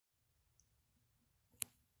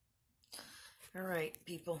Alright,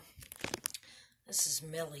 people. This is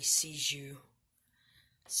Melly Sees You,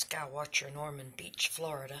 Skywatcher in Ormond Beach,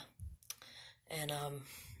 Florida. And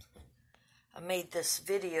I made this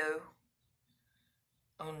video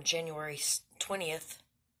on January 20th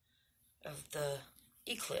of the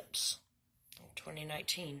eclipse in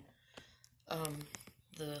 2019.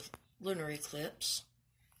 The lunar eclipse.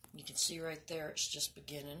 You can see right there, it's just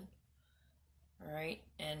beginning. Alright,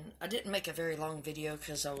 and I didn't make a very long video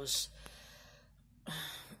because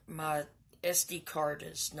my SD card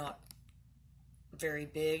is not very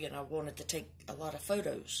big and I wanted to take a lot of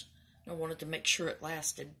photos. I wanted to make sure it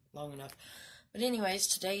lasted long enough. But anyways,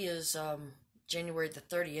 today is January the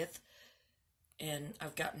 30th and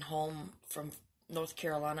I've gotten home from North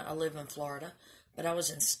Carolina. I live in Florida, but I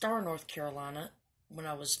was in Star, North Carolina when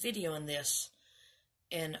I was videoing this.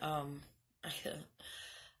 And I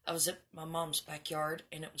was at my mom's backyard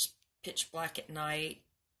and it was pitch black at night.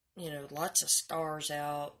 You know, lots of stars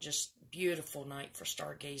out, just beautiful night for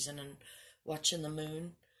stargazing and watching the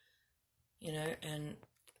moon, you know, and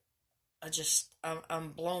I'm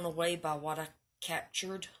blown away by what I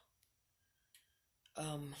captured.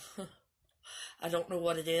 I don't know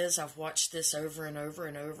what it is. I've watched this over and over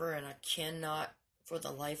and over, and I cannot, for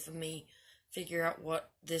the life of me, figure out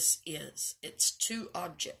what this is. It's two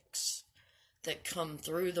objects that come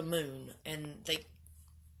through the moon, and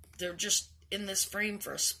they're just in this frame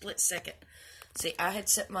for a split second. See, I had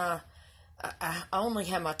set I only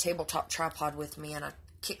had my tabletop tripod with me, and I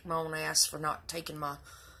kicked my own ass for not taking my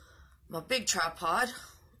big tripod.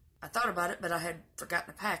 I thought about it, but I had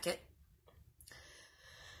forgotten to pack it.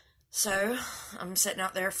 So, I'm sitting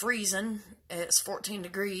out there freezing. It's 14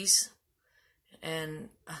 degrees, and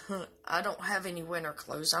I don't have any winter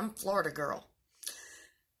clothes. I'm a Florida girl.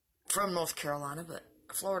 From North Carolina, but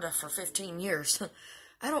Florida for 15 years.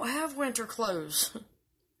 I don't have winter clothes.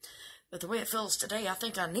 But the way it feels today, I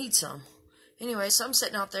think I need some. Anyway, so I'm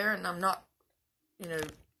sitting out there and I'm not, you know,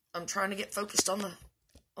 I'm trying to get focused on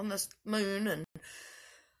the moon, and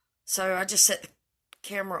so I just set the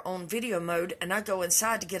camera on video mode and I go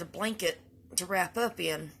inside to get a blanket to wrap up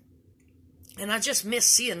in. And I just miss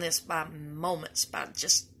seeing this by moments, by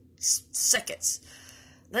just seconds.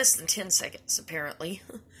 Less than 10 seconds, apparently.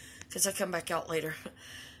 Because I come back out later.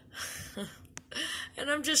 And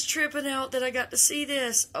I'm just tripping out that I got to see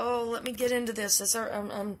this. Oh, let me get into this.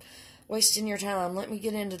 I'm wasting your time. Let me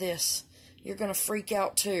get into this. You're going to freak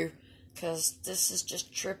out too. Because this is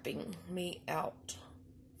just tripping me out.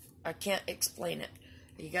 I can't explain it.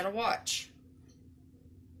 You got to watch.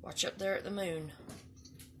 Watch up there at the moon.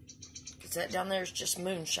 Because that down there is just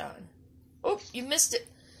moonshine. Oh, you missed it.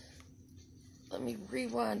 Let me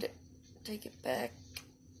rewind it. Take it back.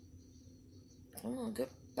 Come on, get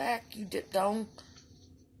back, you dip dong.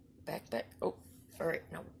 Back. Oh, alright,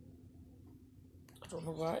 no. I don't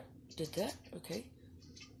know why it did that. Okay.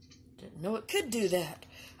 Didn't know it could do that.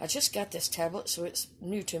 I just got this tablet, so it's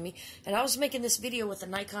new to me. And I was making this video with a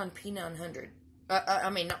Nikon P900. I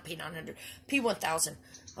mean, not P900. P1000.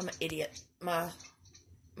 I'm an idiot. My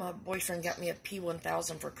boyfriend got me a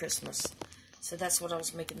P1000 for Christmas. So that's what I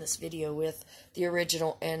was making this video with. The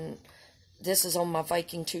original. And this is on my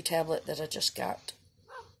Viking 2 tablet that I just got.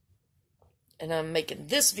 And I'm making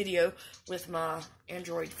this video with my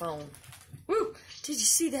Android phone. Woo! Did you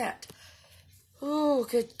see that? Oh,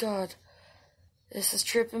 good God. This is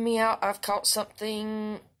tripping me out. I've caught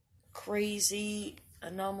something crazy,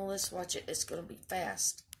 anomalous. Watch it. It's going to be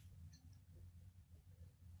fast.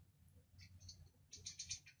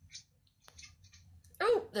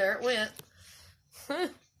 Oh, there it went.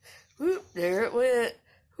 Whoop, there it went.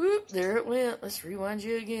 Whoop, there it went. Let's rewind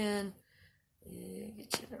you again. Yeah,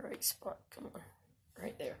 get you in the right spot. Come on.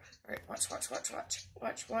 Right there. All right, watch.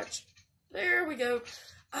 There we go.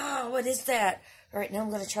 Oh, what is that? All right, now I'm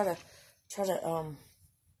going to try to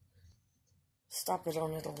stop it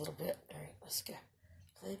on it a little bit. All right, let's go.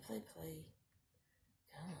 Play. Come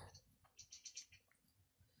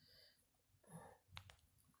on.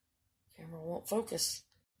 Camera won't focus.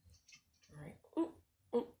 All right. Ooh.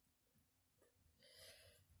 All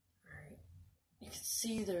right. You can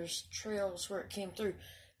see there's trails where it came through,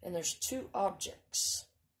 and there's two objects.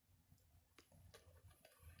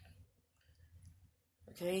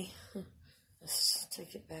 Okay, let's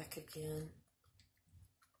take it back again.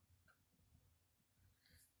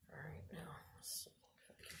 Alright, now, let's see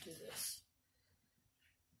if I can do this.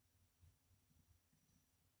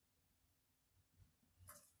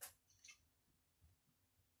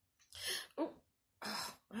 Oh,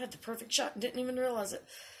 I had the perfect shot and didn't even realize it.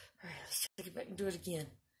 Alright, let's take it back and do it again.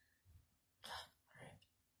 Alright.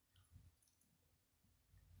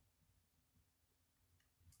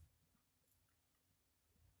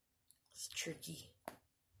 It's tricky.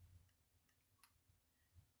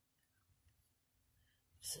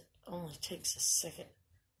 It only takes a second.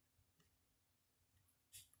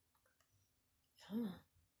 Come on.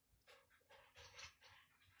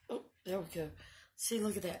 Oh, there we go. See,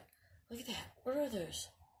 look at that. Look at that. What are those?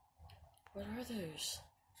 What are those?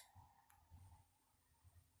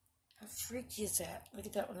 How freaky is that? Look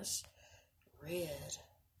at that one. It's red.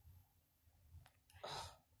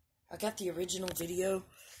 Oh, I got the original video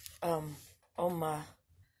on my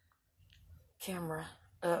camera,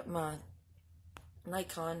 my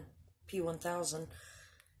Nikon P1000,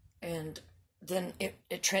 and then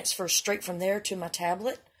it transfers straight from there to my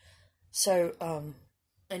tablet. So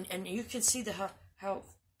and you can see how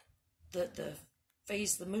the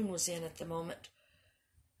phase the moon was in at the moment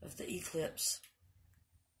of the eclipse.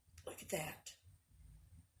 Look at that.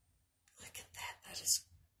 Look at that. That is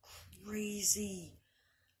crazy.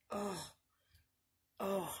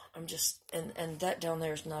 Oh, I'm just, and that down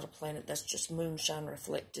there is not a planet. That's just moonshine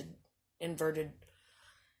reflected, inverted.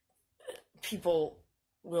 People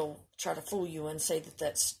will try to fool you and say that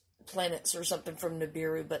that's planets or something from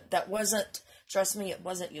Nibiru, but that wasn't. Trust me, it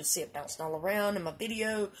wasn't. You'll see it bouncing all around in my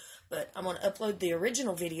video, but I'm going to upload the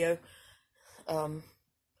original video. But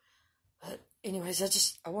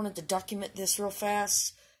anyways, I wanted to document this real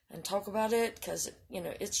fast and talk about it because,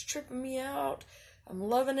 it's tripping me out. I'm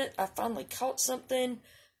loving it. I finally caught something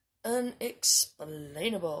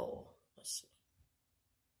unexplainable. Let's see.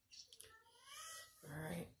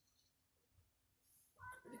 Alright.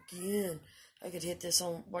 Again, I could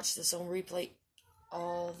watch this on replay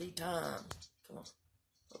all the time. Come on,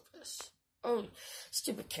 focus. Oh,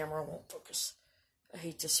 stupid camera won't focus. I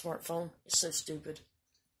hate this smartphone. It's so stupid.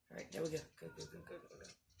 Alright, there we go. Go.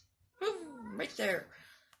 Boom, right there.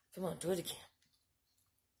 Come on, do it again.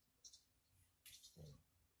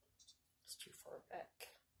 It's too far back.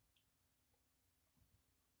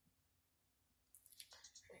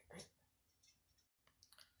 Right.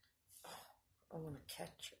 Oh, I want to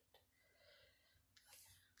catch it.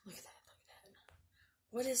 Look at that.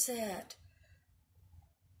 What is that?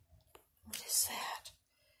 What is that?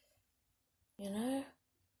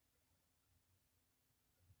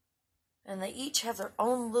 And they each have their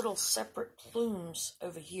own little separate plumes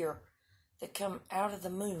over here that come out of the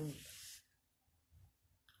moon.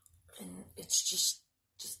 And it's just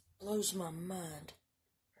blows my mind.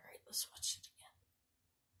 Alright, let's watch it again.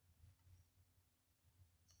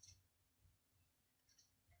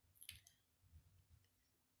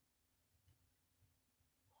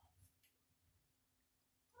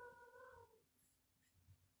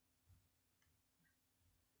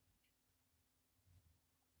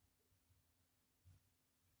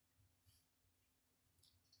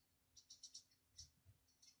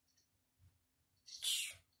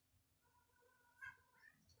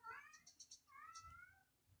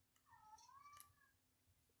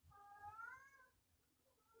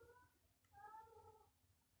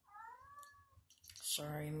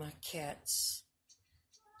 Sorry, my cat's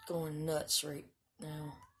going nuts right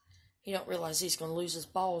now. He don't realize he's going to lose his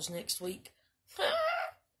balls next week.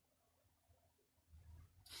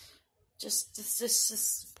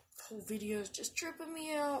 This whole video is just tripping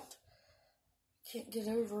me out. Can't get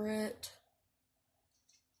over it.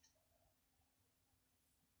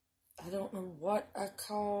 I don't know what I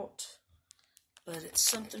caught, but it's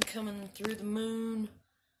something coming through the moon,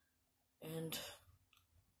 and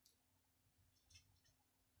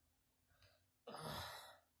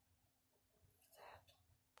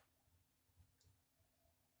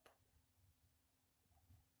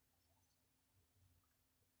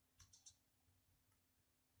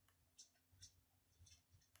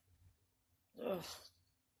ugh.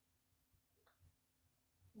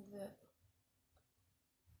 That.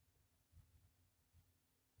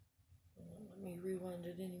 Don't let me rewind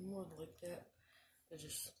it anymore like that. I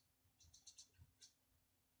just.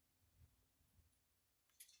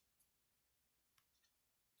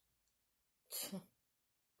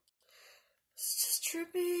 It's just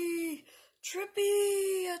trippy.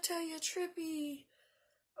 Trippy. I tell you, trippy.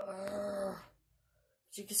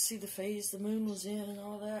 You can see the phase the moon was in and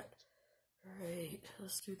all that. Alright,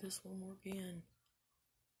 let's do this one more again.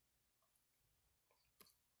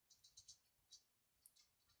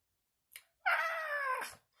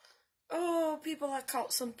 Oh, people, I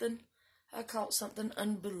caught something. I caught something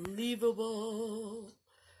unbelievable.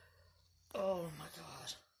 Oh, my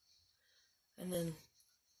God. And then,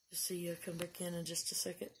 you see, come back in just a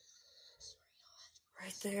second.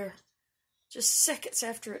 Right there. Just seconds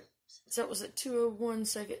after it. So it was at 2:01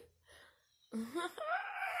 second.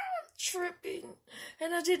 Tripping.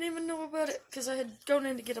 And I didn't even know about it because I had gone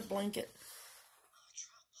in to get a blanket.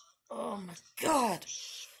 Oh my God.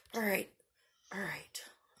 Alright.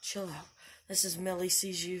 Chill out. This is Millie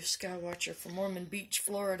Sees You, Skywatcher from Ormond Beach,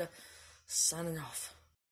 Florida, signing off.